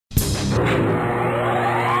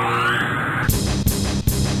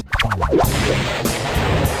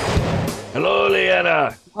Hello,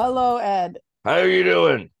 Leanna. Hello, Ed. How are you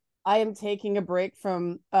doing? I am taking a break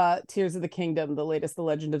from Tears of the Kingdom, the latest The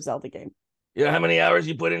Legend of Zelda game. You know how many hours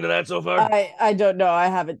you put into that so far? I don't know, I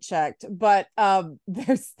haven't checked, but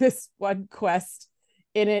there's this one quest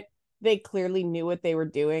in it. They clearly knew what they were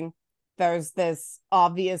doing. There's this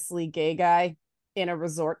obviously gay guy in a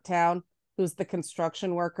resort town who's the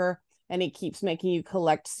construction worker, and he keeps making you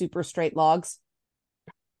collect super straight logs.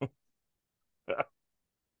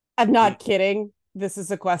 I'm He, not kidding. This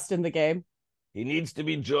is a quest in the game. he needs to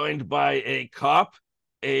be joined by a cop,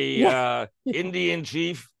 a Yeah. Indian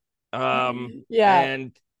chief, Yeah.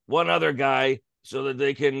 and one other guy so that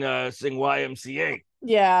they can sing YMCA.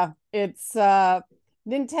 Yeah, it's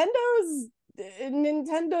Nintendo's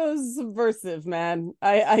Nintendo's subversive, man.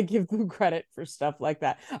 I give them credit for stuff like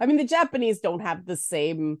that. I mean, the Japanese don't have the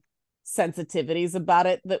same sensitivities about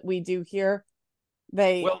it that we do here.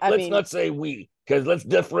 Well, I let's mean, not say we, because let's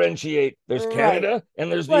differentiate. There's right. Canada and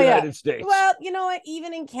there's the Well, yeah. United States. Well, you know what?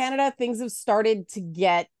 Even in Canada, things have started to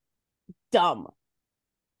get dumb,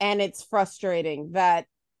 and it's frustrating that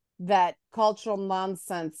cultural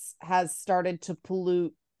nonsense has started to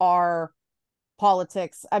pollute our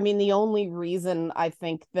politics. I mean, the only reason I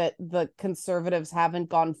think that the conservatives haven't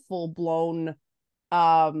gone full blown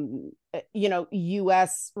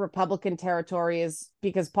US Republican territory is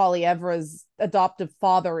because Poilievra's adoptive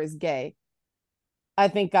father is gay. I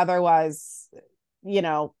think otherwise,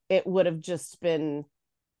 it would have just been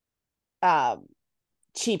um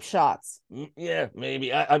cheap shots. Yeah,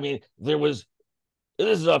 maybe. I mean, there was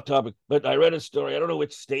this is off topic, but I read a story. I don't know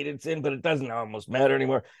which state it's in, but it doesn't almost matter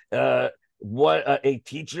anymore. What a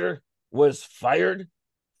teacher was fired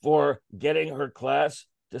for getting her class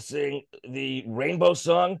to sing the Rainbow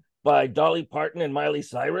Song by Dolly Parton and Miley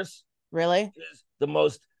Cyrus. Really? It is the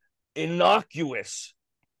most innocuous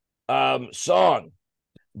song,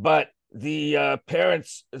 but the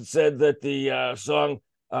parents said that the song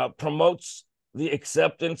promotes the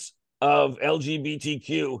acceptance of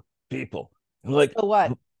LGBTQ people. I'm like, So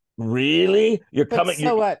what? really? You're But coming?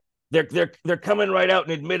 so what? They're coming right out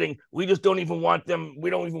and admitting we just don't even want them. We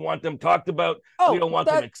don't even want them talked about. We Oh, don't want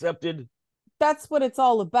them accepted. that's what it's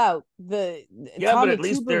all about. The Yeah, but Tommy at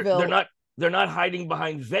least they're Tuberville. not hiding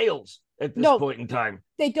behind veils at this No, point in time.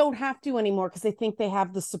 they don't have to anymore because they think they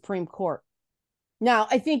have the Supreme Court. Now,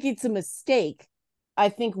 I think it's a mistake. I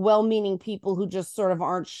think well-meaning people who just sort of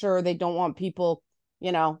aren't sure, they don't want people,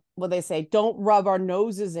 what they say, don't rub our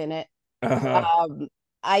noses in it. Uh-huh. Um,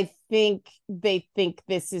 I think they think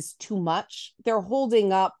this is too much. They're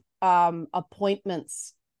holding up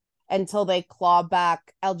appointments until they claw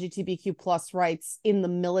back LGBTQ plus rights in the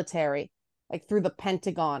military, like through the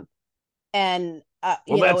Pentagon. And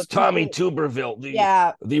Well, that's if Tommy people, Tuberville,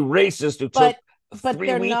 yeah, the racist who took but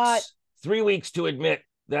they're not. 3 weeks to admit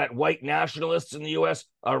that white nationalists in the U.S.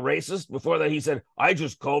 are racist. Before that, he said, "I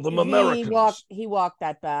just call them Americans." He walked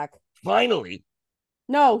that back. Finally,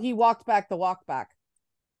 No, he walked back the walk back.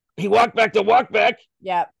 he walked back the walk back.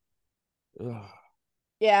 Yeah. Ugh.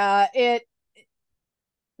 Yeah,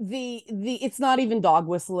 the it's not even dog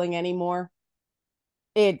whistling anymore.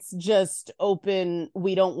 It's just open,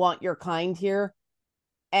 we don't want your kind here.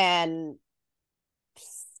 And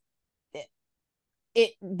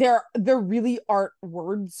there really aren't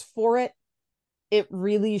words for it. It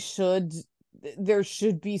really should There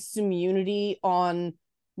should be some unity on,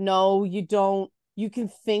 no, you don't, you can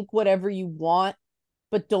think whatever you want,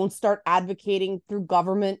 but don't start advocating through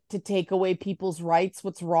government to take away people's rights.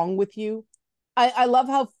 What's wrong with you? I love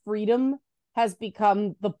how freedom has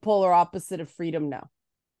become the polar opposite of freedom now.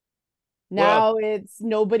 Well, Now it's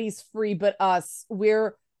nobody's free but us.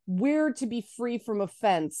 We're to be free from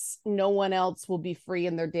offense. No one else will be free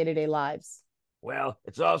in their day-to-day lives.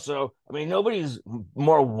 it's also, I mean, nobody's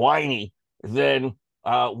more whiny than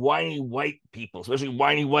whiny white people, especially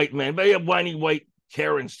whiny white men. But you have whiny white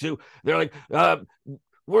Karens too. They're like,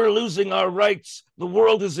 we're losing our rights. The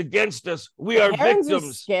world is against us. We are Karens are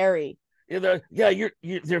victims. scary. They're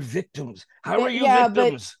victims. How are you Yeah, but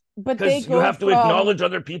victims? they Because you go have to from acknowledge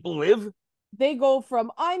other people live.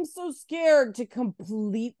 I'm so scared to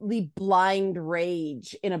completely blind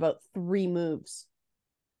rage in about 3 moves.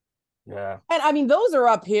 Yeah. And I mean, those are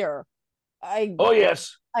up here. I Oh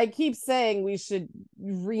yes. I keep saying we should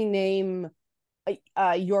rename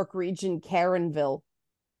York Region Karenville.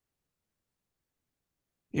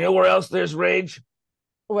 You know where else there's rage?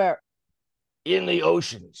 Where In the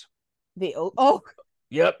oceans. oh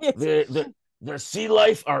Yep. it's The sea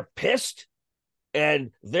life are pissed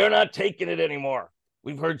and they're not taking it anymore.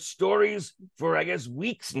 we've heard stories for, I guess,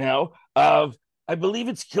 weeks now of, I believe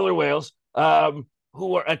it's killer whales,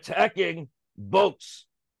 who are attacking boats.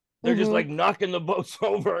 They're just Mm-hmm. like knocking the boats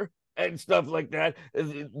over and stuff like that.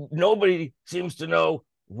 Nobody seems to know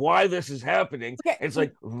why this is happening. Okay. It's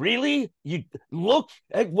like, really? You look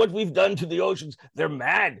at what we've done to the oceans. They're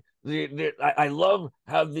mad. I love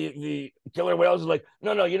how the killer whales are like,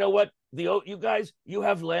 no, no, you know what? You guys, you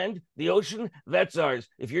have land, the ocean, that's ours.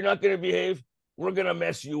 If you're not going to behave, we're going to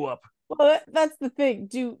mess you up. Well, that's the thing.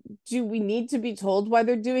 Do we need to be told why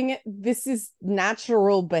they're doing it? This is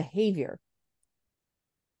natural behavior.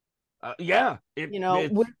 Yeah, You know,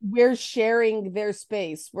 it's we're sharing their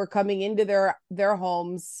space. We're coming into their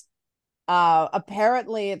homes.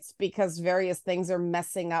 Apparently it's because various things are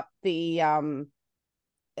messing up the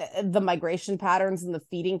migration patterns and the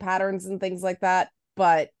feeding patterns and things like that.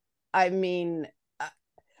 But I mean,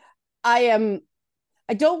 I am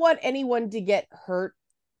I don't want anyone to get hurt,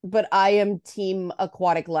 but I am team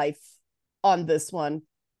aquatic life on this one.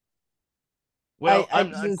 well, I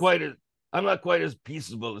just I'm not quite as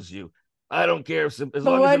peaceable as you. I don't care as the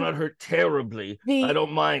long as they're one not hurt terribly. I the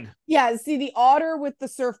don't mind. yeah, see the otter with the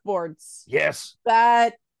surfboards. Yes.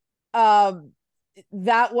 That um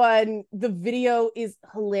that one, the video is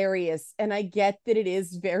hilarious, and I get that it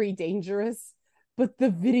is very dangerous, but the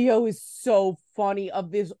video is so funny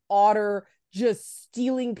of this otter just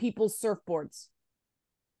stealing people's surfboards.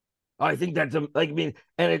 I think that's like, I mean,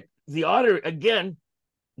 and the otter again,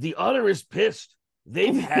 the otter is pissed.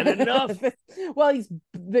 They've had enough. Well, it's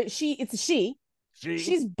a she. She,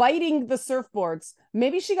 She's biting the surfboards.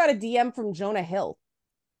 Maybe she got a DM from Jonah Hill.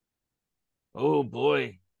 oh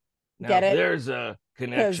boy. Now Get it? there's a Because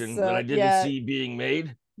connection that I didn't yeah, see being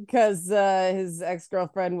made. because his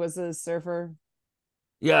ex-girlfriend was a surfer.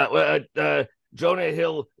 Yeah, Jonah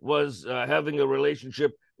Hill was having a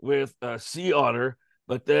relationship with a sea otter,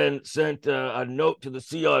 but then sent a note to the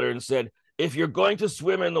sea otter and said, "If you're going to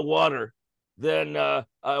swim in the water, then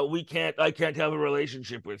we can't. I can't have a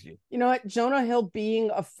relationship with you." You know what? Jonah Hill being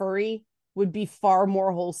a furry would be far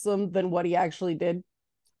more wholesome than what he actually did.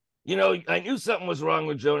 You know, I knew something was wrong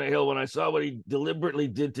with Jonah Hill when I saw what he deliberately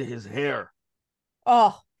did to his hair.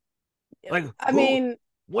 Oh, Like, I who? mean,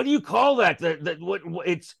 What do you call that? That what?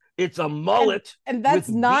 It's a and mullet and with that's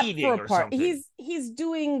not for beading a or part. something. He's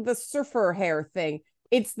doing the surfer hair thing.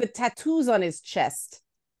 It's the tattoos on his chest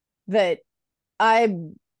that I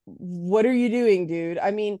what are you doing, dude?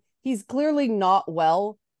 I mean, he's clearly not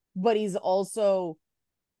well, but he's also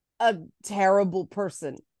a terrible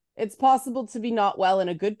person. It's possible to be not well in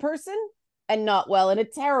a good person and not well in a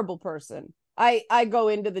terrible person. I go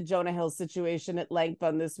into the Jonah Hill situation at length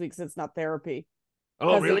on this week's It's Not Therapy,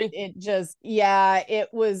 Oh, because really? it just, yeah, it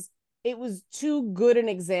was too good an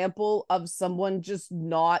example of someone just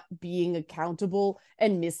not being accountable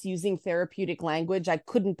and misusing therapeutic language. I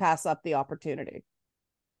couldn't pass up the opportunity.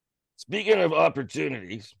 Speaking of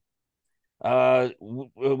opportunities,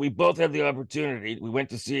 we both had the opportunity. We went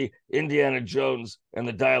to see Indiana Jones and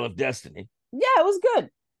the Dial of Destiny. Yeah, it was good.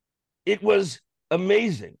 It was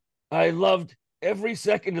amazing. I loved every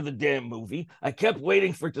second of the damn movie. I kept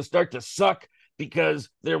waiting for it to start to suck because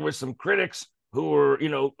there were some critics who were,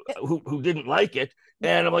 who didn't like it.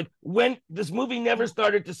 And I'm like, when this movie never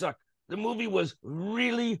started to suck. The movie was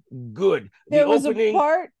really good. The There was a opening,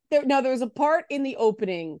 part there no, there was a part in the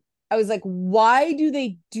opening. I was like, why do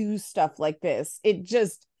they do stuff like this? It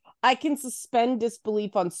just, I can suspend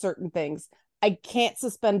disbelief on certain things. I can't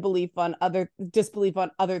suspend belief on other disbelief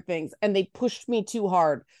on other things. And they pushed me too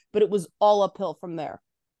hard, but it was all uphill from there.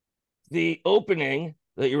 the opening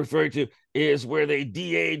that you're referring to is where they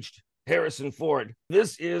de-aged Harrison Ford.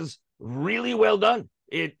 This is really well done.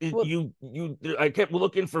 Well, I kept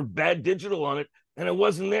looking for bad digital on it and it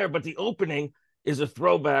wasn't there, but the opening is a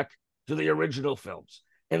throwback to the original films.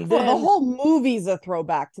 And well, the then whole movie's a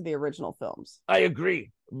throwback to the original films. I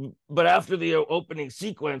agree, but after the opening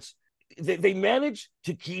sequence, they managed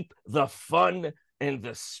to keep the fun and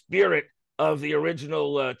the spirit of the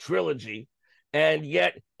original trilogy, and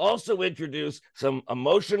yet also introduce some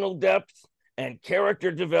emotional depth and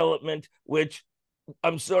character development, which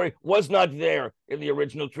I'm sorry was not there in the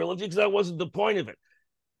original trilogy because that wasn't the point of it.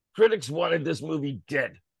 Critics wanted this movie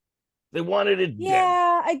dead. They wanted it dead.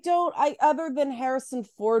 Yeah, I other than Harrison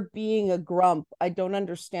Ford being a grump, I don't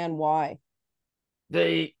understand why.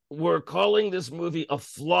 They were calling this movie a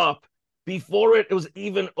flop before it was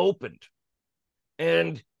even opened.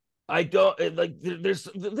 And I don't like there's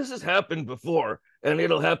this has happened before and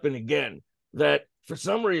it'll happen again that for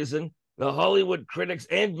some reason the Hollywood critics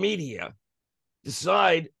and media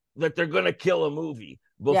decide that they're going to kill a movie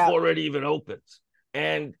Yeah. before it even opens.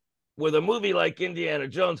 And with a movie like Indiana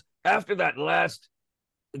Jones, after that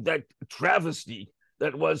travesty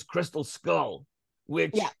that was Crystal Skull,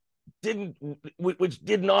 Yeah. didn't which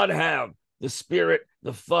did not have the spirit,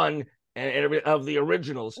 the fun, and of the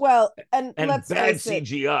originals, Well, and and bad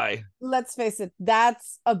CGI. let's face it,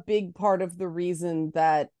 that's a big part of the reason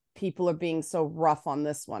that people are being so rough on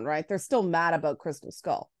this one, right? They're still mad about Crystal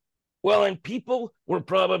Skull. Well, and people were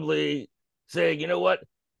probably saying, you know what?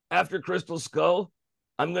 After Crystal Skull,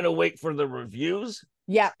 I'm going to wait for the reviews.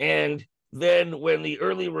 Yeah. And then when the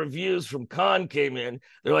early reviews from Khan came in,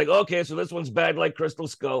 they're like, okay, so this one's bad like Crystal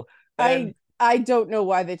Skull. And I don't know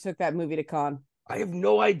why they took that movie to Cannes. I have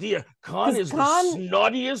no idea. Khan Because is the Cannes,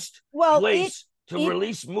 snottiest well, place to it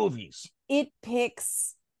release movies. it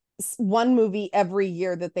picks one movie every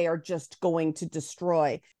year that they are just going to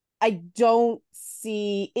destroy. I don't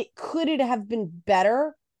see it. Could it have been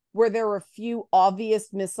better where there were a few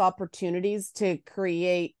obvious missed opportunities to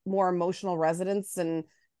create more emotional resonance and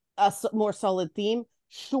a more solid theme?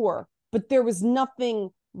 Sure. But there was nothing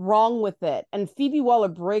wrong with it. And Phoebe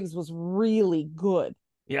Waller-Briggs was really good.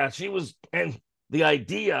 Yeah, she was, and the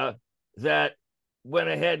idea that went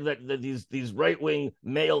ahead that these right wing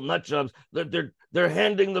male nut jobs that they're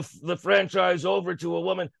handing the franchise over to a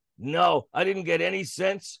woman. No, I didn't get any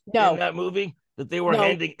sense in No, that movie that they were no,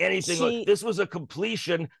 handing anything. she This was a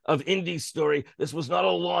completion of Indy's story. This was not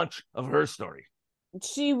a launch of her story.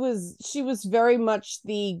 she was very much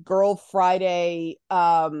the girl Friday,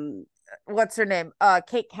 what's her name,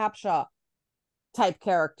 Kate Capshaw type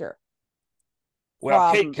character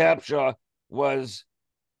Well, Kate from Capshaw was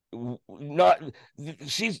not.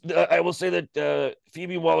 She's. I will say that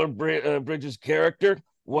Phoebe Waller-Bridges' character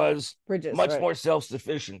was Bridges, much right? more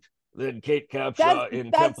self-sufficient than Kate That's Capshaw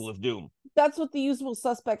in that's Temple of Doom. that's what the Usual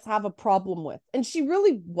Suspects have a problem with. And she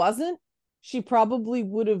really wasn't. She probably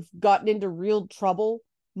would have gotten into real trouble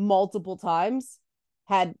multiple times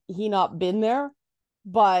had he not been there.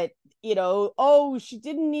 But, oh, she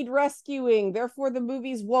didn't need rescuing, therefore the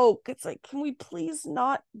movie's woke. It's like, can we please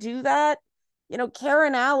not do that?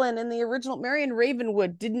 Karen Allen in the original Marion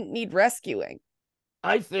Ravenwood didn't need rescuing.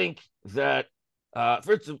 I think that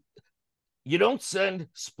first of you don't send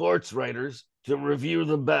sports writers to review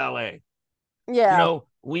the ballet. Yeah.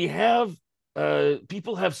 We have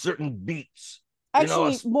people have certain beats.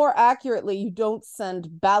 Actually, more accurately, you don't send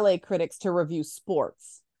ballet critics to review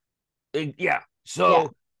sports. Yeah. Yeah.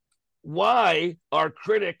 So why are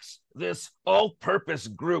critics this all-purpose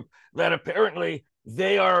group that apparently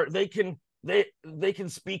they can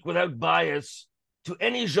speak without bias to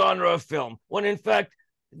any genre of film when in fact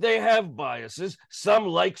they have biases. Some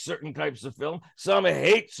like certain types of film, some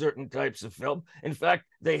hate certain types of film. In fact,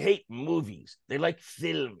 they hate movies, they like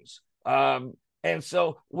films. And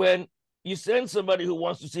so when you send somebody who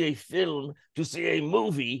wants to see a film to see a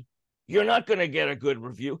movie, you're not going to get a good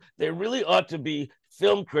review. There really ought to be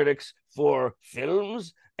film critics for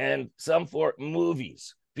films and some for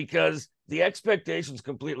movies because the expectation is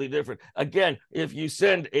completely different. Again, if you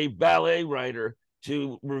send a ballet writer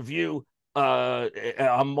to review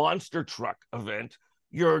a monster truck event,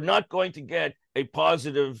 you're not going to get a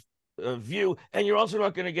positive view, and you're also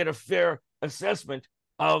not going to get a fair assessment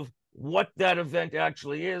of what that event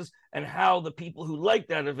actually is and how the people who like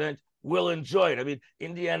that event will enjoy it. I mean,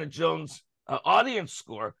 Indiana Jones audience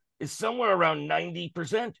score is somewhere around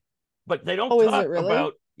 90%, but they don't Oh, is it talk really?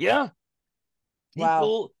 about, yeah, Wow.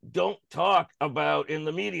 people don't talk about in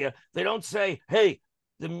the media. They don't say, hey,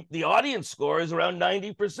 the audience score is around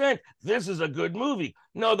 90%. This is a good movie.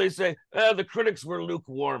 No, they say, the critics were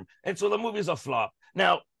lukewarm. And so the movie's a flop.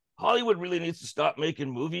 Now, Hollywood really needs to stop making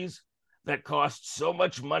movies that cost so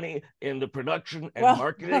much money in the production and Well,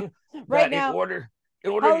 marketing right that now, in order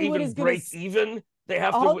to Hollywood even is gonna break even, they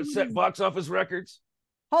have to Hollywood set is box office records.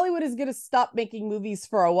 Hollywood is gonna stop making movies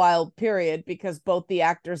for a while, period, because both the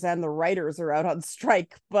actors and the writers are out on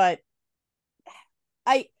strike. But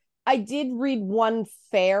I I did read one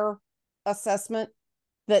fair assessment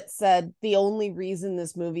that said the only reason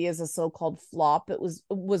this movie is a so-called flop it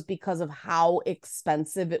was because of how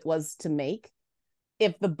expensive it was to make.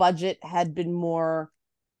 If the budget had been more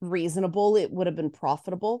reasonable, it would have been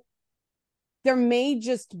profitable. There may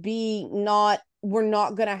just be not we're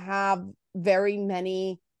not going to have very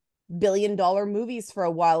many billion-dollar movies for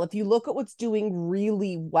a while. If you look at what's doing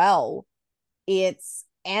really well, it's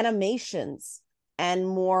animations and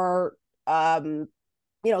more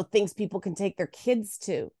things people can take their kids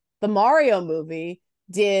to. The Mario movie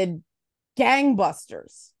did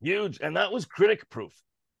gangbusters. Huge. And that was critic proof.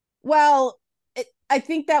 Well, I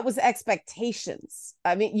think that was expectations.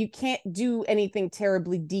 I mean, you can't do anything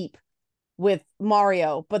terribly deep with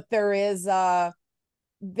Mario, but there is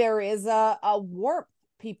there is a warmth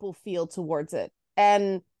people feel towards it.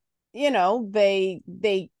 And they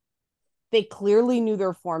clearly knew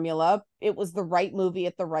their formula. It was the right movie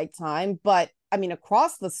at the right time. But I mean,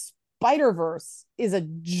 Across the Spider-Verse is a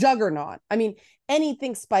juggernaut. I mean,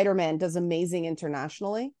 anything Spider-Man does amazing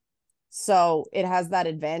internationally. So it has that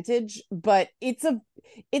advantage, but it's a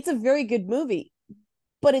very good movie,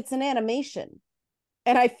 but it's an animation.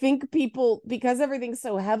 And I think people, because everything's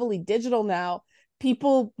so heavily digital now,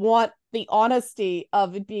 people want the honesty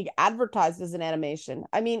of it being advertised as an animation.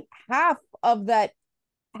 I mean, half of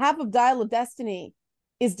Dial of Destiny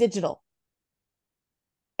is digital.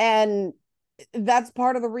 And that's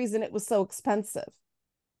part of the reason it was so expensive.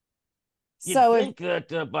 You'd think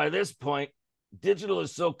that by this point, digital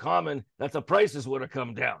is so common that the prices would have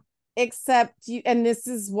come down. Except and this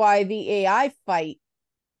is why the AI fight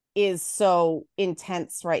is so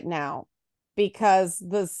intense right now, because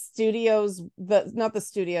the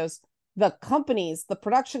companies, the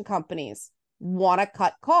production companies want to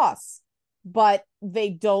cut costs, but they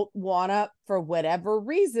don't want to, for whatever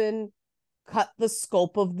reason, cut the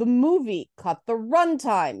scope of the movie, cut the run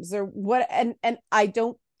times or what. And I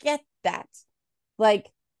don't get that. Like,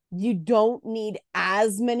 you don't need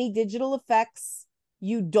as many digital effects.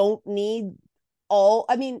 You don't need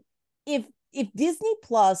I mean, if Disney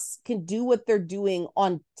Plus can do what they're doing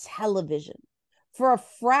on television for a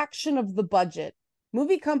fraction of the budget,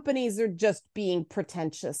 movie companies are just being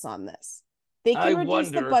pretentious on this. They can reduce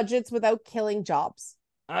the budgets without killing jobs.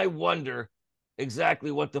 I wonder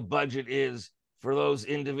exactly what the budget is for those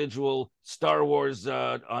individual Star Wars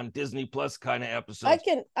on Disney Plus kind of episodes.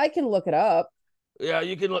 I can look it up. Yeah,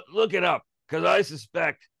 you can look it up, because I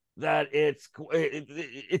suspect that it's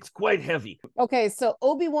quite heavy. Okay, so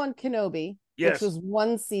Obi-Wan Kenobi, yes, which was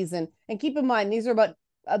one season, and keep in mind these are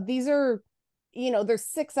there's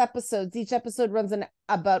 6 episodes. Each episode runs in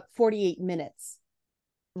about 48 minutes,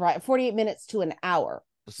 right? 48 minutes to an hour.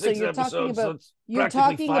 So you're talking about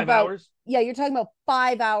 5 hours. Yeah, you're talking about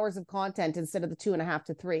 5 hours of content instead of the 2.5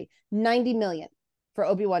 to 3. 90 million for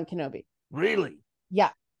Obi-Wan Kenobi. Really?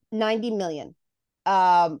 Yeah, 90 million.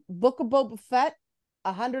 Book of Boba Fett,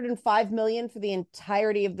 105 million for the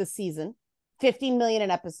entirety of the season, 15 million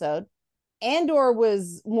an episode. Andor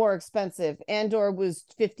was more expensive. Andor was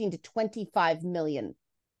 15 to 25 million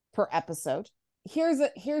per episode. Here's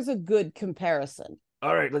a good comparison.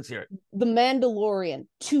 All right, let's hear it. The Mandalorian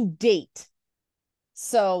to date.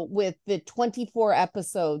 So with the 24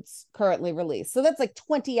 episodes currently released. So that's like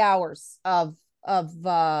 20 hours of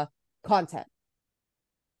content.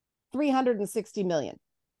 360 million.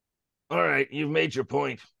 All right, you've made your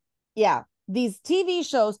point. Yeah, these TV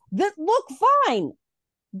shows that look fine.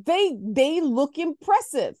 They look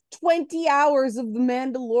impressive. 20 hours of The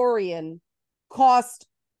Mandalorian cost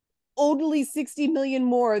only 60 million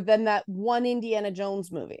more than that one Indiana Jones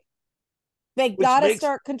movie. They got to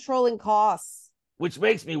start controlling costs. Which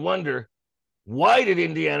makes me wonder, why did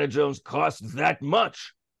Indiana Jones cost that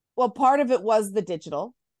much? Well, part of it was the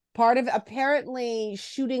digital. Part of apparently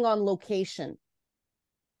shooting on location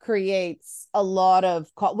creates a lot of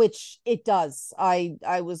which it does. I'm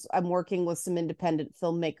working with some independent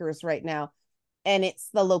filmmakers right now, and it's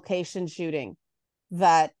the location shooting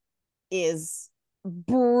that is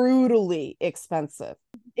brutally expensive.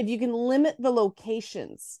 If you can limit the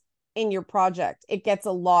locations in your project, it gets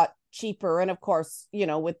a lot cheaper. And of course,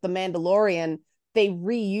 with The Mandalorian, they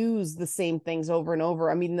reuse the same things over and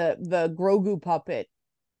over. I mean, the Grogu puppet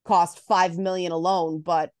cost 5 million alone,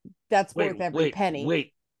 but that's worth every penny.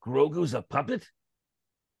 Wait, Grogu's a puppet?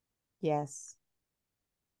 Yes.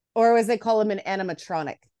 Or as they call him, an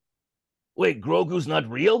animatronic. Wait, Grogu's not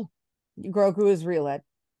real? Grogu is real, Ed.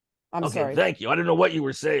 I'm sorry. Thank you. I didn't know what you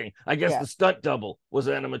were saying. I guess the stunt double was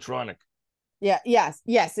animatronic. Yeah, yes,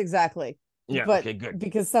 exactly. Yeah, but okay, good.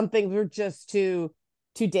 Because some things were just too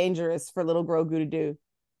dangerous for little Grogu to do.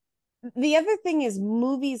 The other thing is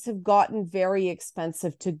movies have gotten very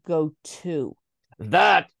expensive to go to.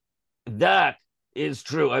 That is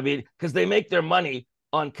true. I mean, because they make their money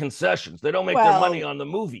on concessions. They don't make their money on the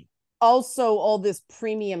movie. Also, all this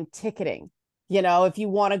premium ticketing. If you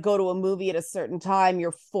want to go to a movie at a certain time,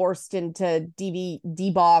 you're forced into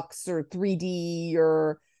DVD box or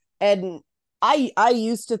 3D and I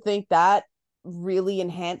used to think that really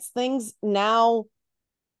enhanced things. Now,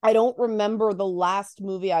 I don't remember the last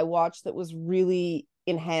movie I watched that was really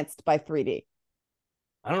enhanced by 3D.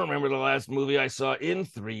 I don't remember the last movie I saw in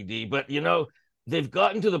 3D, but they've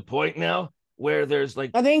gotten to the point now where there's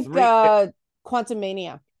like I think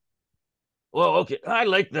Quantumania. Well, okay, I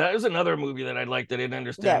like that. There's another movie that I liked. I didn't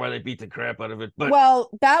understand why they beat the crap out of it. But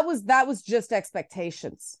that was just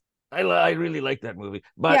expectations. I really like that movie.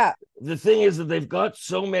 But Yeah, the thing is that they've got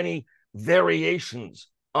so many variations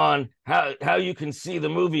on how you can see the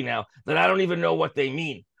movie now that I don't even know what they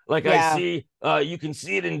mean. Like I yeah. see you can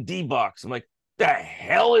see it in D box. I'm like, the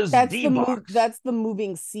hell is D box? That's the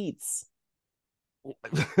moving seats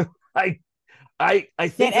I I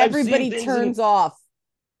that think I've seen everybody things in turns off.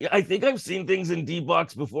 I think I've seen things in D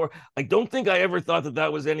box before. I don't think I ever thought that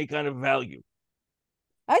that was any kind of value.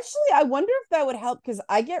 Actually, I wonder if that would help because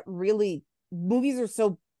I get really movies are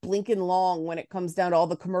so blinking long when it comes down to all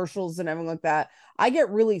the commercials and everything like that. I get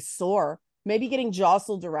really sore. Maybe getting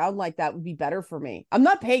jostled around like that would be better for me. I'm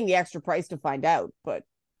not paying the extra price to find out, but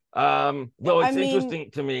Though I it's mean,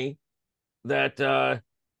 interesting to me that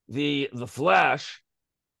the Flash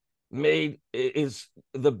made is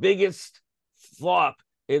the biggest flop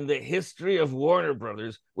in the history of Warner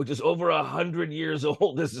Brothers, which is over 100 years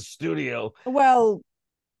old as a studio. well,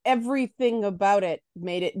 everything about it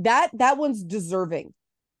made it that one's deserving.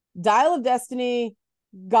 Dial of Destiny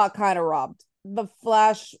got kind of robbed. The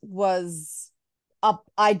Flash was up.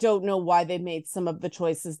 I don't know why they made some of the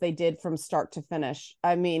choices they did from start to finish.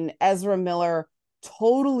 I mean, Ezra Miller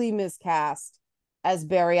totally miscast as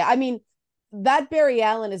Barry. I mean, that Barry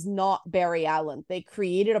Allen is not Barry Allen. They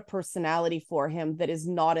created a personality for him that is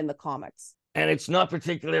not in the comics. And it's not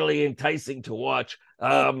particularly enticing to watch.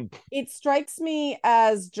 It it strikes me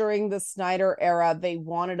as during the Snyder era, they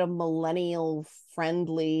wanted a millennial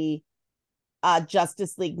friendly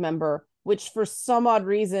Justice League member, which for some odd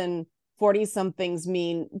reason 40 somethings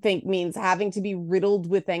means having to be riddled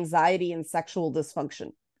with anxiety and sexual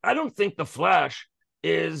dysfunction. I don't think the Flash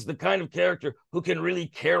is the kind of character who can really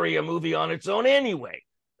carry a movie on its own anyway.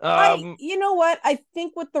 I Um, you know what? I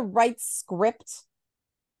think with the right script,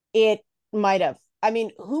 it might have. I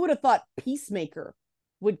mean, who would have thought Peacemaker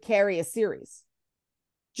would carry a series?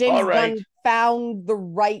 all James right, Gunn found the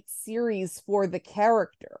right series for the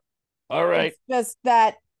character. all right. It's just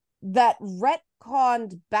that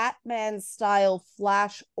retconned Batman style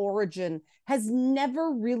Flash origin has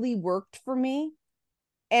never really worked for me.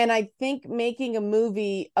 And I think making a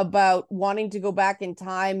movie about wanting to go back in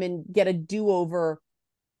time and get a do-over,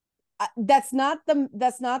 that's not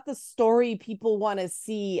the story people want to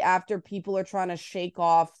see after people are trying to shake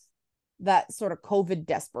off that sort of COVID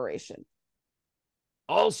desperation.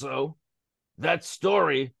 Also, that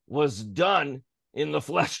story was done in the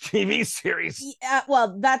Flash TV series. Yeah,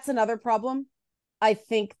 well, that's another problem. I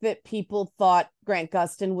think that people thought Grant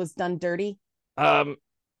Gustin was done dirty. Um,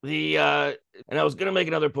 the and I was gonna make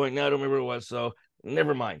another point. Now I don't remember what it was, so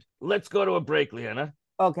never mind. Let's go to a break, Leanna.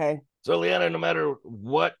 Okay. So, Leanna, no matter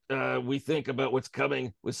what we think about what's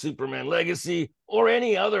coming with Superman Legacy or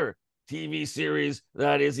any other TV series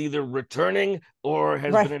that is either returning or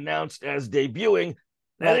has been Right. announced as debuting,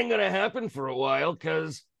 that Right. ain't going to happen for a while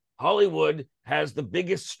because Hollywood has the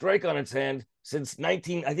biggest strike on its hand since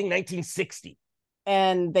 1960.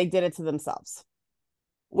 And they did it to themselves.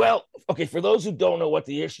 Well, okay, for those who don't know what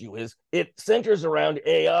the issue is, it centers around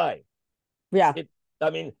AI. Yeah. It I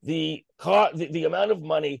mean the amount of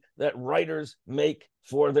money that writers make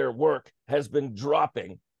for their work has been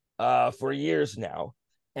dropping for years now,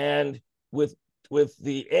 and with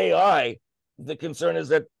the AI, the concern is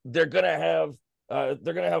that they're gonna have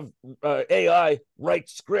AI write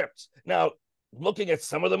scripts. Now, looking at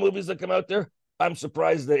some of the movies that come out there, I'm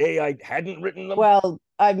surprised that AI hadn't written them. Well,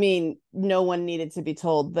 I mean, no one needed to be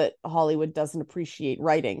told that Hollywood doesn't appreciate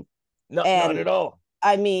writing. Not And at all.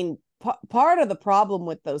 I mean, part of the problem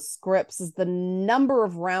with those scripts is the number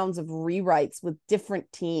of rounds of rewrites with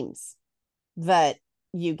different teams that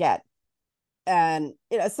you get. And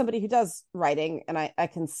as somebody who does writing and I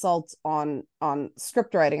consult on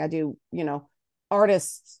script writing, I do,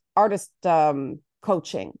 artist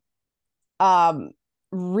coaching. Um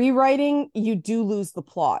Rewriting, you do lose the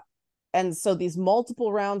plot. And so these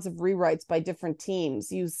multiple rounds of rewrites by different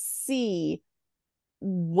teams, you see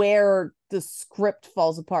where the script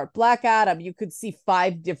falls apart. Black Adam, you could see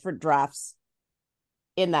 5 different drafts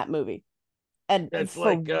in that movie. And It's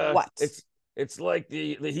for like what? it's like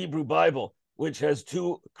the Hebrew Bible, which has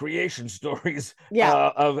two creation stories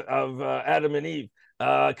Yeah. of Adam and Eve,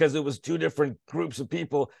 because it was two different groups of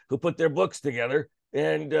people who put their books together,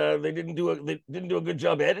 and they didn't do a good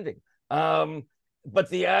job editing. But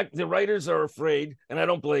the writers are afraid, and I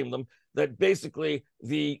don't blame them, that basically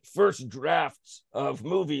the first drafts of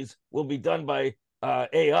movies will be done by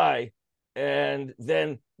AI, and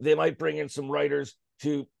then they might bring in some writers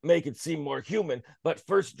to make it seem more human. But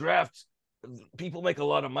first drafts, people make a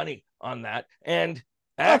lot of money on that, and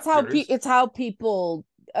Well, actors. it's how people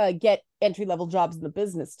get entry level jobs in the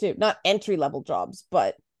business too. Not entry level jobs,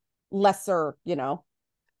 but lesser.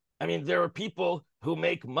 I mean, there are people who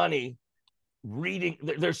make money reading,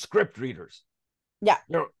 they're script readers. Yeah.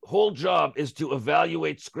 Their whole job is to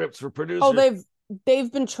evaluate scripts for Oh, producers.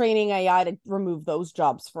 they've been training AI to remove those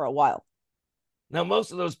jobs for a while. Now,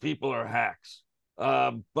 most of those people are hacks,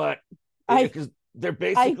 but I because they're I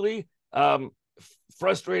basically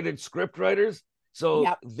frustrated script writers. So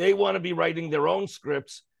yeah, they want to be writing their own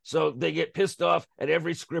scripts. So they get pissed off at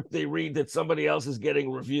every script they read that somebody else is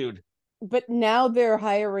getting reviewed. but now they're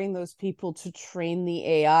hiring those people to train the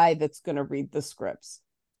AI that's going to read the scripts.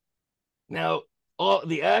 Now, all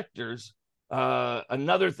the actors,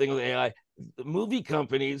 another thing with AI, the movie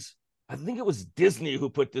companies, I think it was Disney who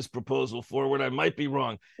put this proposal forward. I might be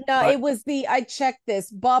wrong, No, but it was I checked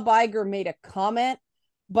this. Bob Iger made a comment,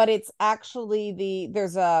 but it's actually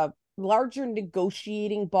there's a larger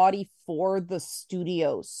negotiating body for the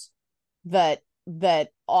studios that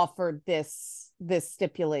offered this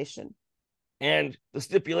stipulation. and the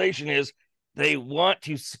stipulation is they want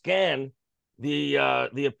to scan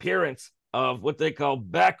the appearance of what they call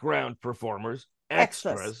background performers,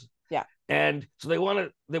 Extras. extras, Yeah. and so they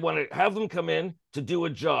want to have them come in to do a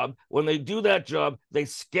job. When they do that job, they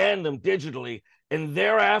scan them digitally, and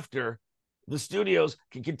thereafter the studios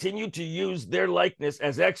can continue to use their likeness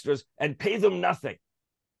as extras and pay them nothing.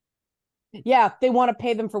 Yeah, they want to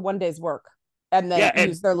pay them for one day's work and then Yeah, and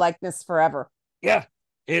use their likeness forever. yeah,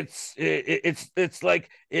 it's like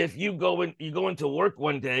if you go into work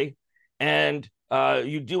one day and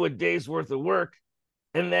you do a day's worth of work,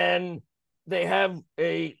 and then they have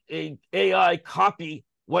a AI copy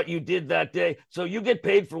what you did that day. So you get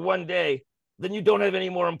paid for one day, then you don't have any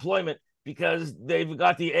more employment because they've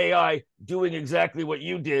got the AI doing exactly what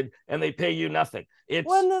you did and they pay you nothing.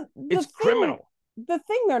 Well, It's criminal. the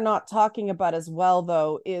thing they're not talking about as well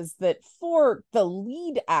though is that for the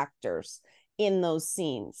lead actors in those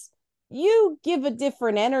scenes, you give a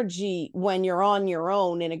different energy when you're on your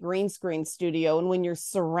own in a green screen studio and when you're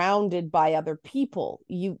surrounded by other people.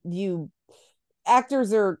 You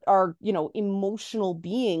actors are emotional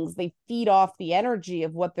beings. They feed off the energy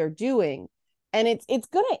of what they're doing, and it's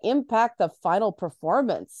going to impact the final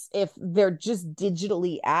performance if they're just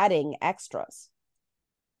digitally adding extras.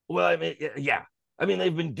 Well, I mean, yeah. I mean,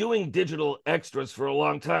 they've been doing digital extras for a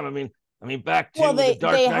long time. I mean, back Well, to The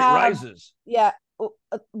Dark they Knight have, Rises. yeah.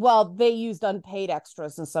 Well, they used unpaid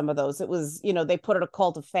extras in some of those. It was, they put it a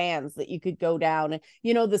call to fans that you could go down and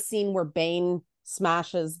the scene where Bane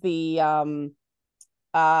smashes the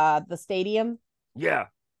stadium. Yeah.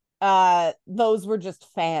 Those were just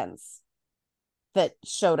fans that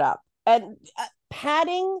showed up. And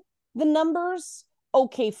padding the numbers,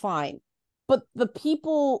 okay, fine. But the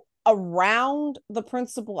people around the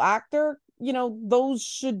principal actor, those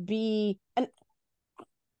should be. And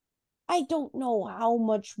I don't know how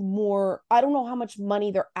much more, I don't know how much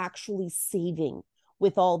money they're actually saving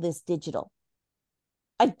with all this digital.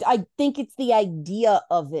 I think it's the idea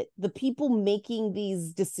of it. The people making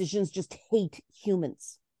these decisions just hate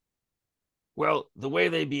humans. Well, the way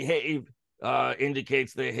they behave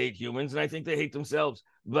indicates they hate humans, and I think they hate themselves.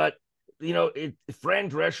 But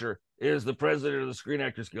Fran Drescher is the president of the Screen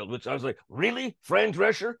Actors Guild, which I was like, really, Fran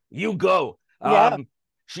Drescher, you go. Yeah.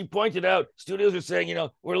 She pointed out studios are saying,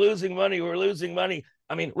 we're losing money, we're losing money.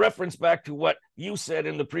 I mean, reference back to what you said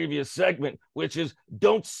in the previous segment, which is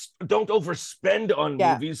don't overspend on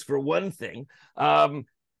Yeah. movies for one thing.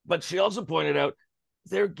 But she also pointed out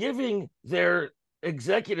they're giving their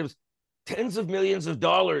executives tens of millions of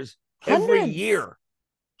dollars every Hundreds. year.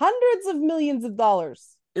 Hundreds of millions of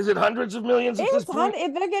dollars. Is it hundreds of millions at this point?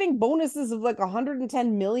 They're getting bonuses of like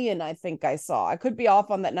 110 million, I think I saw. I could be off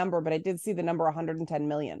on that number, but I did see the number 110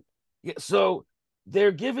 million. Yeah, so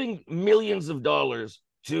they're giving millions of dollars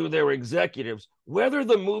to their executives, whether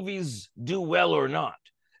the movies do well or not,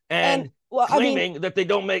 And and well, I mean, claiming that they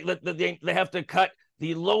don't make that they have to cut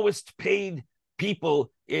the lowest paid people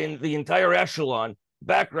in the entire echelon,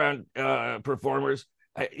 background performers.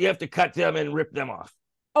 You have to cut them and rip them off.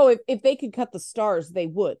 oh, if they could cut the stars, they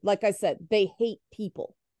would. Like I said, they hate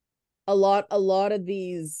people. A lot of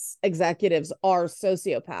these executives are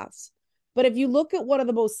sociopaths. But if you look at one of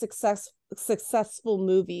the most successful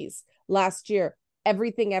movies last year,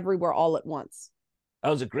 Everything Everywhere All at Once. That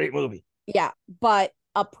was a great movie. Yeah, but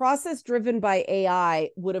a process driven by AI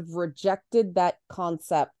would have rejected that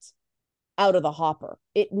concept out of the hopper.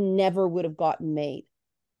 It never would have gotten made.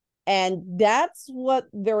 And that's what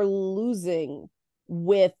they're losing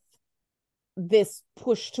with this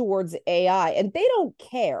push towards AI. And they don't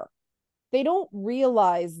care. They don't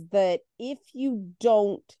realize that if you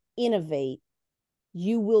don't innovate,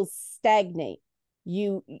 you will stagnate.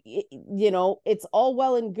 It's all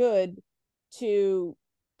well and good to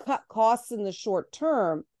cut costs in the short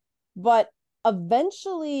term, but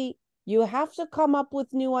eventually you have to come up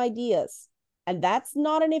with new ideas, and that's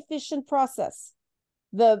not an efficient process.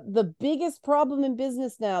 The biggest problem in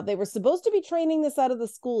business now, they were supposed to be training this out of the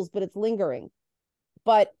schools, but it's lingering.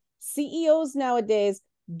 But CEOs nowadays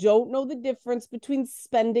don't know the difference between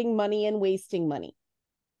spending money and wasting money.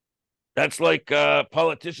 That's like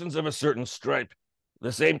politicians of a certain stripe.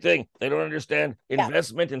 The same thing. They don't understand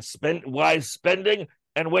investment and wise spending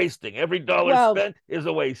and wasting. Every dollar spent is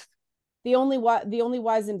a waste. The only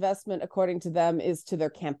wise investment, according to them, is to their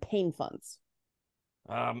campaign funds.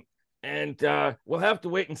 And we'll have to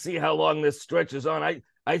wait and see how long this stretches on.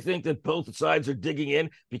 I think that both sides are digging in,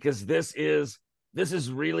 because this is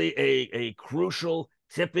really a crucial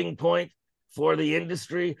tipping point for the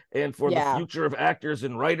industry and for the future of actors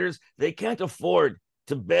and writers. They can't afford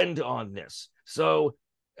to bend on this. So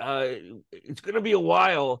it's going to be a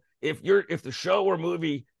while if the show or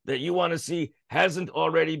movie that you want to see hasn't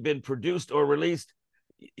already been produced or released.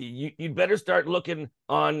 You'd better start looking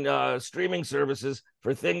on streaming services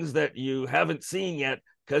for things that you haven't seen yet,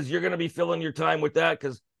 because you're going to be filling your time with that,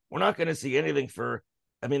 because we're not going to see anything for,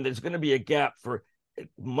 there's going to be a gap for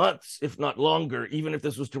months, if not longer, even if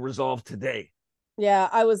this was to resolve today. Yeah,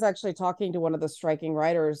 I was actually talking to one of the striking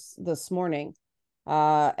writers this morning,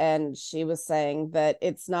 and she was saying that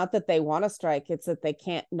it's not that they want to strike, it's that they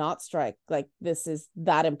can't not strike. Like, this is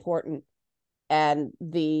that important. And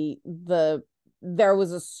there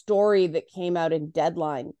was a story that came out in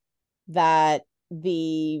Deadline that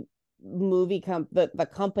the the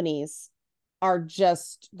companies are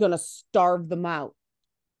just going to starve them out.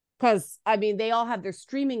 Because, they all have their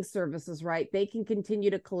streaming services, right? They can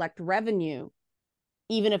continue to collect revenue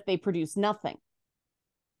even if they produce nothing.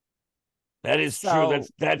 That is true.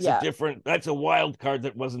 That's a wild card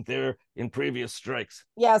that wasn't there in previous strikes.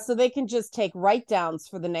 Yeah, so they can just take write-downs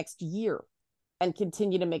for the next year and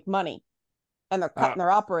continue to make money. And they're cutting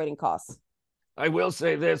their operating costs. I will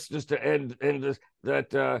say this, just to end this,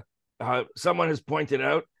 that someone has pointed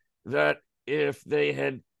out that if they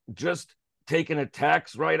had just taken a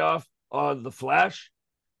tax write-off on The Flash,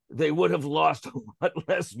 they would have lost a lot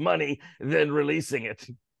less money than releasing it.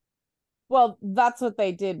 Well, that's what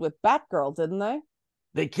they did with Batgirl, didn't they?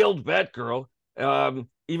 They killed Batgirl,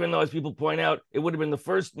 even though, as people point out, it would have been the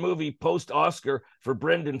first movie post-Oscar for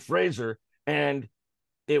Brendan Fraser, and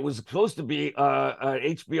it was supposed to be an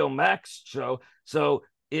HBO Max show. So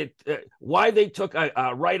why they took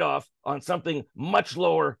a write-off on something much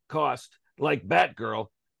lower cost like Batgirl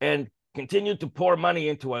and continued to pour money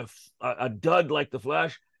into a dud like The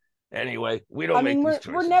Flash. Anyway, we don't make these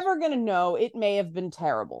choices. We're never going to know. It may have been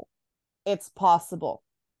terrible. It's possible.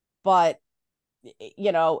 But,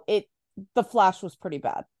 The Flash was pretty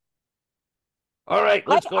bad. All right,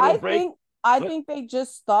 let's go to a break. I think they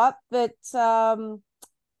just thought that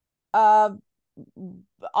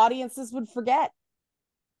audiences would forget,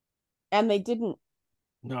 and they didn't.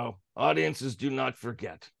 No, audiences do not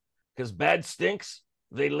forget, because bad stinks,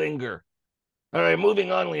 they linger. All right,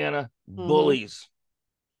 moving on, Leanna. Bullies.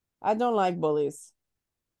 I don't like bullies.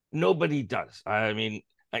 Nobody does.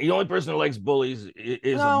 The only person who likes bullies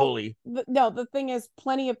is a bully. The thing is,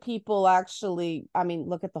 plenty of people actually,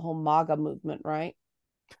 look at the whole MAGA movement, right?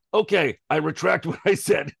 Okay, I retract what I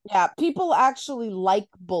said. Yeah, people actually like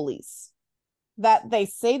bullies. That they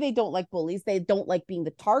say they don't like bullies. They don't like being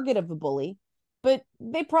the target of a bully, but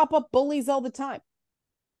they prop up bullies all the time.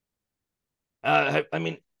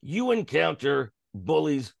 You encounter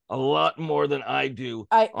bullies a lot more than I do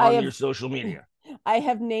on your social media. I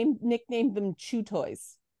have nicknamed them chew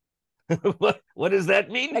toys. What does that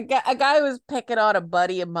mean? A guy was picking on a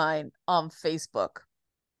buddy of mine on Facebook,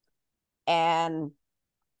 and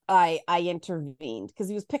I intervened because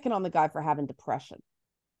he was picking on the guy for having depression.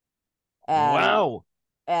 Wow.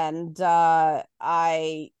 And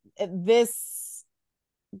this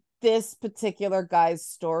particular guy's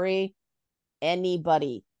story,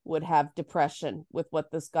 anybody would have depression with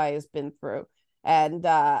what this guy has been through. And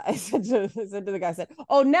I said to the guy, I said,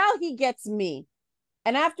 "Oh, now he gets me."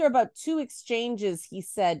 And after about 2 exchanges, he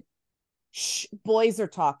said, "Shh, boys are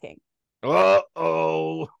talking."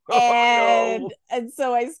 Uh-oh. And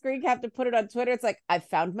so I screen capped to put it on Twitter. It's like, I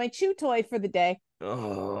found my chew toy for the day.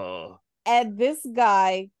 Oh. And this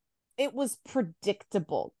guy, it was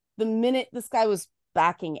predictable. The minute this guy was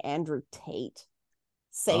backing Andrew Tate,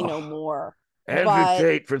 say no more. Andrew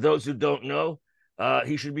Tate, for those who don't know,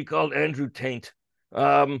 he should be called Andrew Taint. Look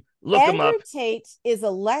him up. Andrew Tate is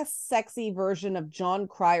a less sexy version of John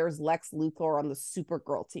Cryer's Lex Luthor on the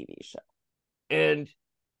Supergirl TV show. And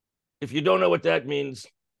if you don't know what that means,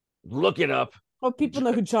 look it up. Well, people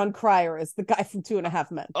know who John Cryer is, the guy from Two and a Half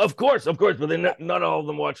Men. Of course, but then Yeah. not all of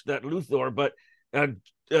them watched that Luthor. But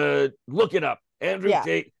look it up. Andrew Yeah.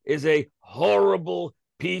 Tate is a horrible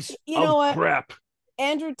piece You know of what? crap.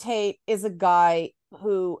 Andrew Tate is a guy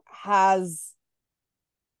who has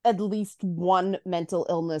at least one mental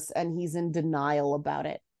illness and he's in denial about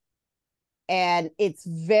it. And it's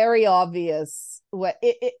very obvious what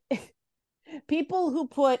people who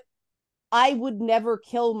put "I would never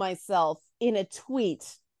kill myself" in a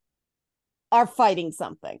tweet are fighting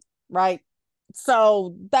something, right?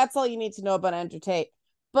 So that's all you need to know about Andrew Tate.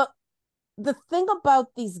 But the thing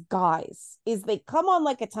about these guys is they come on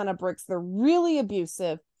like a ton of bricks. They're really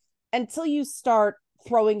abusive until you start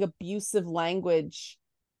throwing abusive language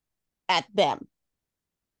at them.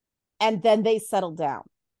 And then they settle down.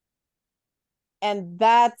 And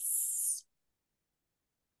that's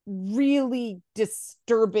really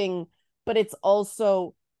disturbing, but it's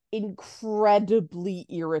also incredibly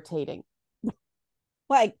irritating.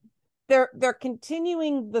 Like they're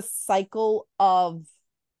continuing the cycle of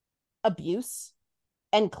abuse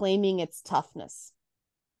and claiming it's toughness.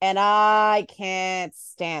 And I can't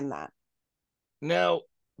stand that. Now,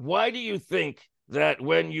 why do you think that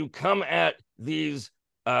when you come at these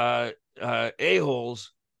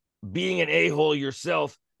a-holes, being an a-hole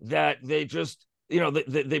yourself, that they just,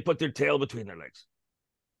 they put their tail between their legs?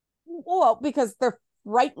 Well, because they're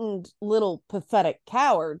frightened little pathetic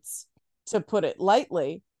cowards, to put it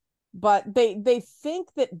lightly, but they think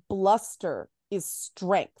that bluster is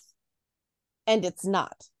strength, and it's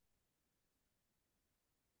not.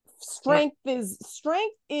 Strength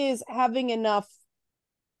is having enough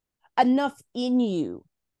in you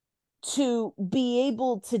to be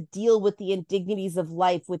able to deal with the indignities of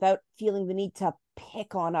life without feeling the need to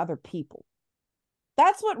pick on other people.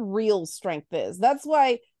 That's what real strength is. That's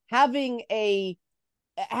why having a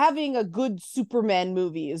good Superman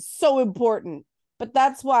movie is so important. But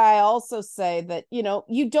that's why I also say that,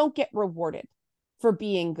 you don't get rewarded for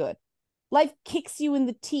being good. Life kicks you in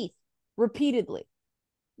the teeth repeatedly.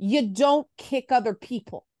 You don't kick other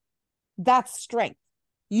people. That's strength.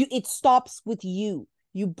 It stops with you.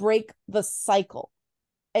 You break the cycle.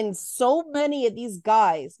 And so many of these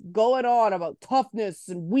guys going on about toughness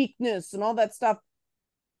and weakness and all that stuff,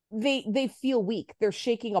 they feel weak. They're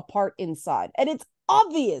shaking apart inside. And it's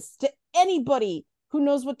obvious to anybody who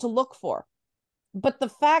knows what to look for. But the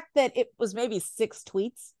fact that it was maybe 6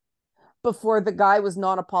 tweets before the guy was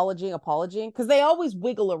non-apologizing, because they always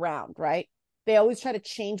wiggle around, right? They always try to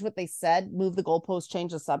change what they said, move the goalpost,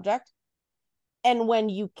 change the subject. And when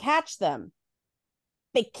you catch them,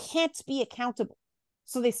 they can't be accountable.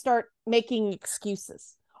 So they start making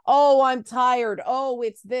excuses. Oh, I'm tired. Oh,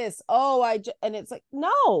 it's this. Oh, and it's like,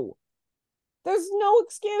 no, there's no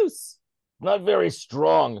excuse. Not very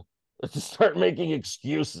strong to start making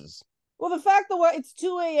excuses. Well, the fact that it's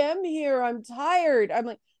 2 a.m. here, I'm tired. I'm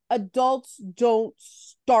like, adults don't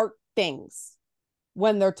start things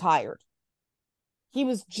when they're tired. He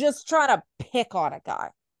was just trying to pick on a guy.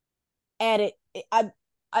 And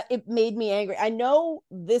it made me angry. I know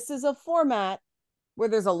this is a format where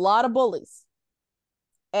there's a lot of bullies.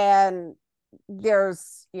 And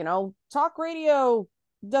there's, talk radio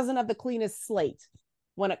doesn't have the cleanest slate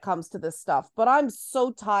when it comes to this stuff. But I'm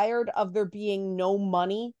so tired of there being no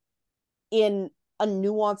money in a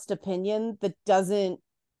nuanced opinion that doesn't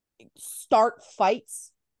start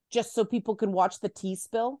fights just so people can watch the tea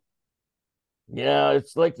spill. Yeah,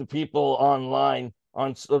 it's like the people online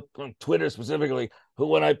on Twitter specifically, who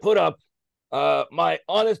when I put up my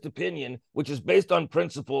honest opinion, which is based on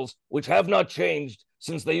principles which have not changed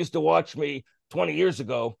since they used to watch me 20 years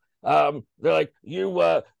ago, they're like,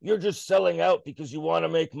 you're just selling out because you want to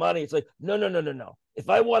make money. It's like, no. If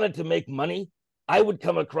I wanted to make money, I would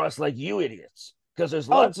come across like you idiots, because there's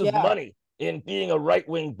lots of money in being a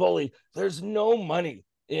right-wing bully. There's no money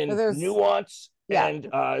in nuance and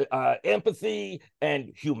empathy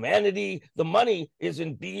and humanity. The money is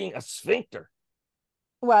in being a sphincter.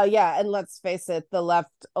 Well, yeah, and let's face it, the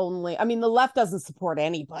left doesn't support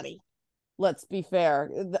anybody. Let's be fair.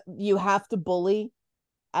 You have to bully.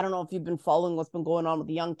 I don't know if you've been following what's been going on with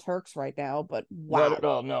the Young Turks right now, but wow. Not at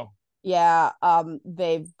all, no. Yeah,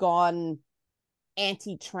 they've gone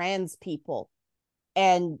anti-trans people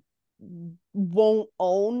and won't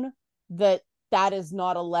own that is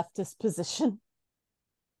not a leftist position.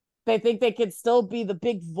 They think they could still be the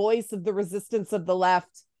big voice of the resistance of the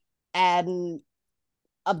left and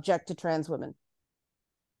object to trans women.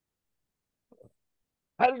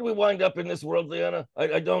 How did we wind up in this world, Leanna?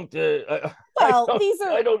 I don't know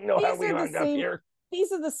how we wind up here.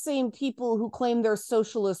 These are the same people who claim they're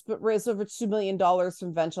socialists but raise over $2 million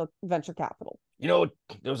from venture capital. You know,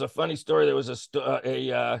 there was a funny story. There was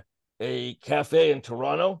a cafe in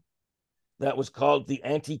Toronto that was called the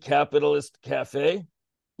Anti-Capitalist Cafe.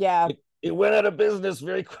 Yeah. It went out of business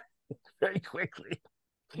very quickly.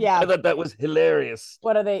 I Yeah. thought that was hilarious.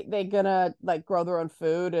 What are they gonna like grow their own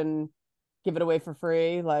food and give it away for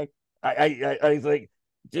free? Like, I was like,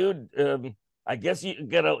 dude, I guess you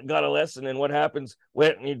got a lesson in what happens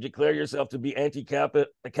when you declare yourself to be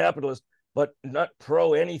anti-capitalist, but not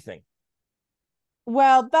pro anything.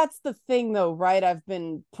 well, that's the thing though, right? I've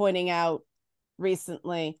been pointing out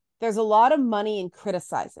recently. There's a lot of money in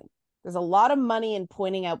criticizing. There's a lot of money in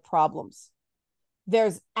pointing out problems.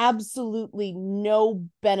 There's absolutely no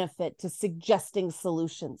benefit to suggesting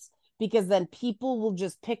solutions because then people will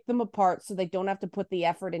just pick them apart so they don't have to put the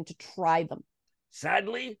effort in to try them.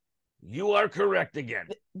 Sadly, you are correct again.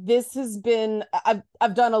 This has been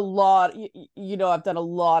I've done a lot, I've done a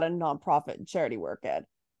lot of nonprofit and charity work, Ed.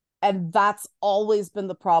 And that's always been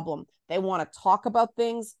the problem. They want to talk about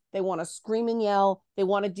things, they want to scream and yell, they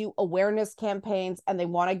want to do awareness campaigns, and they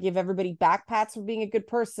want to give everybody backpats for being a good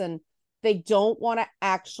person. They don't want to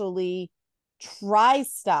actually try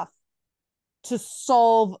stuff to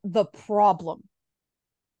solve the problem.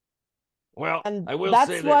 Well, And I will say that's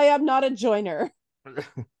this. why I'm not a joiner.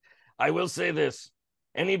 I will say this.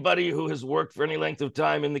 Anybody who has worked for any length of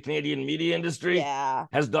time in the Canadian media industry Yeah.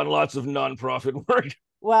 has done lots of nonprofit work.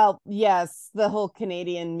 Well, yes, the whole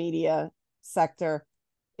Canadian media sector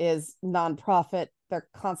is nonprofit. They're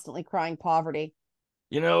constantly crying poverty.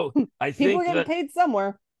 You know, I People are think getting that paid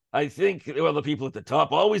somewhere. I think well, the people at the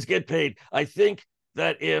top always get paid. I think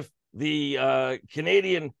that if the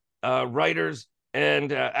Canadian writers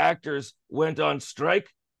and actors went on strike,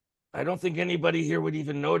 I don't think anybody here would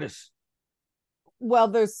even notice. Well,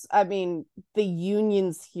 the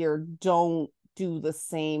unions here don't do the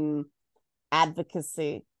same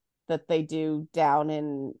advocacy that they do down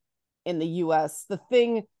in the US. The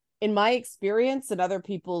thing in my experience, and other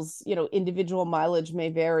people's, individual mileage may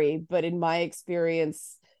vary, but in my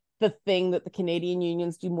experience, the thing that the Canadian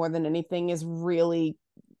unions do more than anything is really,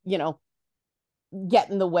 you know,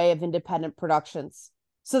 get in the way of independent productions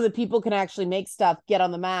so that people can actually make stuff, get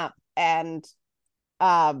on the map, and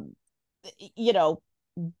um you know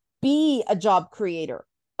be a job creator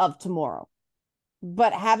of tomorrow.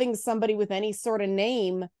 But having somebody with any sort of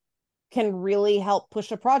name can really help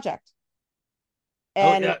push a project. Oh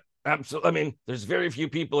And yeah, absolutely. I mean, there's very few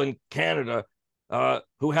people in Canada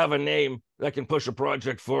who have a name that can push a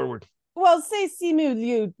project forward. well, say Simu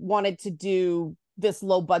Liu wanted to do this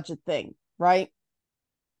low budget thing, right?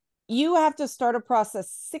 You have to start a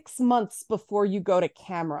process 6 months before you go to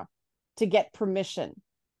camera to get permission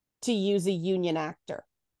to use a union actor.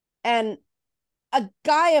 And a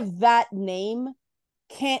guy of that name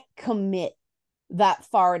can't commit that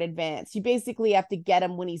far in advance. You basically have to get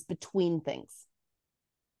him when he's between things.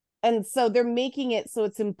 And so they're making it so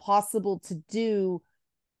it's impossible to do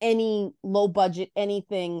any low budget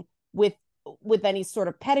anything with any sort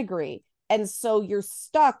of pedigree. And so you're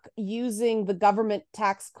stuck using the government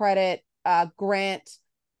tax credit, grant,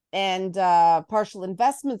 and partial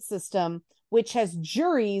investment system, which has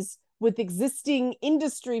juries with existing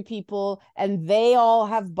industry people, and they all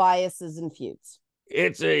have biases and feuds.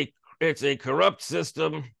 It's a corrupt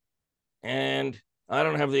system, and I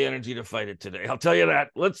don't have the energy to fight it today. I'll tell you that.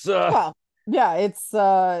 Let's Well, yeah,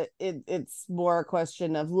 it's more a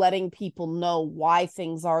question of letting people know why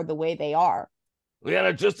things are the way they are. we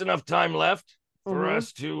had just enough time left for Mm-hmm.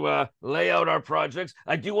 us to lay out our projects.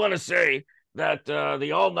 I do want to say that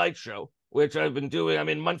the all night show, which I've been doing, I'm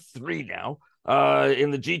in month 3 now.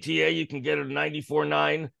 In the GTA, you can get it at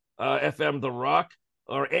 94.9 FM The Rock,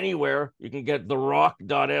 or anywhere you can get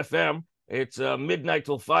therock.fm. It's midnight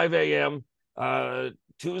till 5 a.m.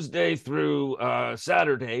 Tuesday through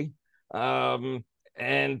Saturday. And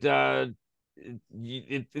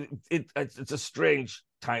it's a strange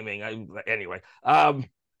timing. Anyway,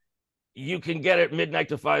 you can get it midnight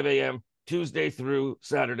to 5 a.m. Tuesday through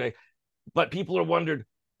Saturday. But people are wondered,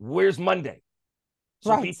 where's Monday?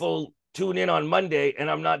 So Right. people tune in on Monday and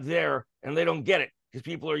I'm not there and they don't get it because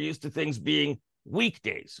people are used to things being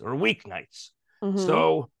weekdays or weeknights. Mm-hmm.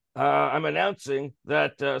 So I'm announcing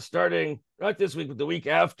that starting not this week, but the week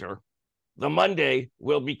after, the Monday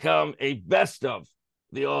will become a best of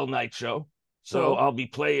the all night show. So Cool. I'll be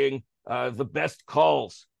playing the best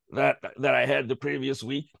calls that I had the previous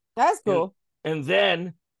week. That's cool. And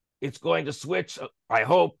then it's going to switch, I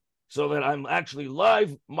hope, so that I'm actually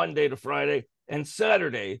live Monday to Friday, and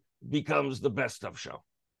Saturday becomes the best of show.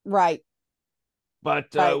 Right.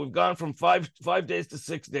 But Right. we've gone from 5 days to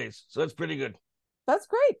 6 days, so that's pretty good. That's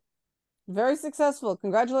great. Very successful.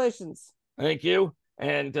 Congratulations. Thank you.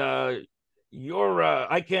 And you're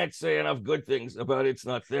I can't say enough good things about It's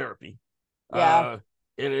Not Therapy. Yeah.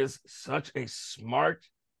 It is such a smart,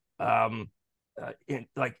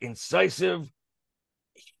 incisive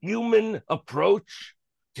human approach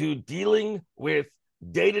to dealing with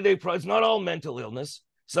day-to-day problems. Not all mental illness.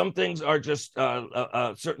 Some things are just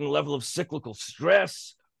a certain level of cyclical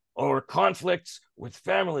stress or conflicts with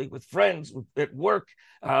family, with friends, at work.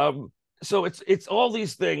 So it's all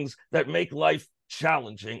these things that make life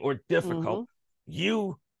challenging or difficult. Mm-hmm.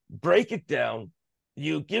 You break it down.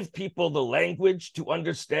 You give people the language to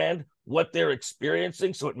understand what they're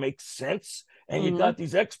experiencing so it makes sense. And you Mm-hmm. got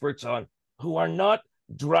these experts on who are not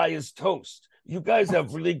dry as toast. You guys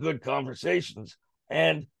have really good conversations.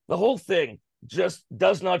 And the whole thing just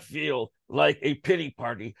does not feel like a pity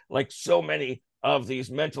party like so many of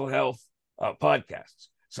these mental health podcasts.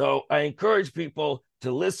 So I encourage people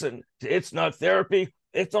to listen to It's Not Therapy.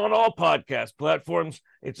 It's on all podcast platforms.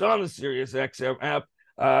 It's on the SiriusXM app.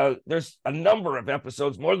 There's a number of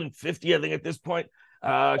episodes, more than 50, I think, at this point.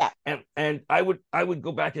 Yeah. And I would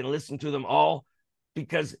go back and listen to them all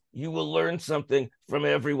because you will learn something from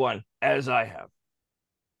everyone, as I have.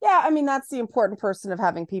 Yeah, I mean that's the important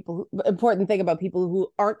thing about people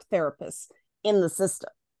who aren't therapists in the system.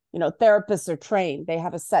 Therapists are trained. They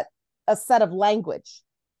have a set of language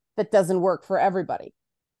that doesn't work for everybody.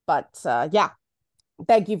 But yeah,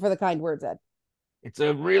 thank you for the kind words, Ed. It's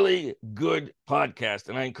a really good podcast,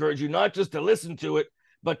 and I encourage you not just to listen to it,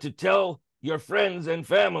 but to tell your friends and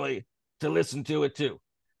family to listen to it too,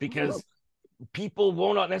 because people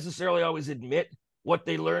will not necessarily always admit what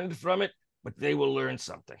they learned from it, but they will learn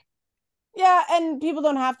something. Yeah, and people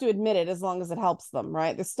don't have to admit it as long as it helps them,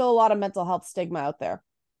 right? There's still a lot of mental health stigma out there,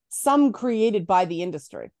 some created by the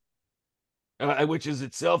industry. Which is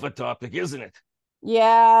itself a topic, isn't it?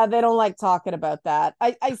 Yeah, they don't like talking about that.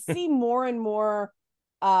 I see more and more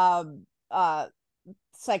uh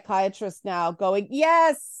psychiatrists now going,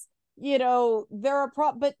 yes, there are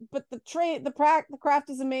but the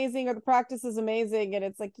craft is amazing, or the practice is amazing, and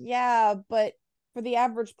it's like, yeah, but for the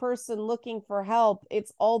average person looking for help,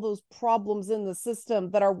 it's all those problems in the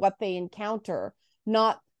system that are what they encounter,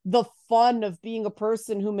 not the fun of being a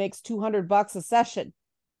person who makes $200 a session.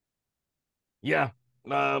 Yeah.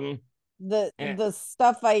 The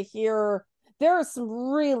stuff I hear, there are some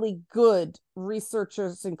really good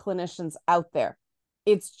researchers and clinicians out there.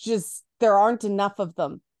 It's just there aren't enough of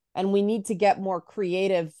them, and we need to get more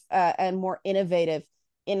creative and more innovative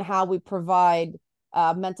in how we provide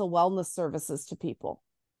mental wellness services to people.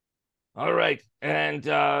 All right, and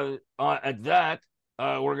at that,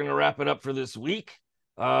 we're going to wrap it up for this week.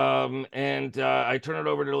 And I turn it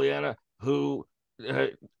over to Leanna, who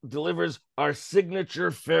delivers our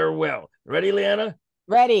signature farewell. Ready, Leanna?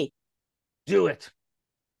 Ready. Do it.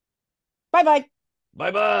 Bye-bye.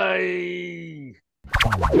 Bye-bye.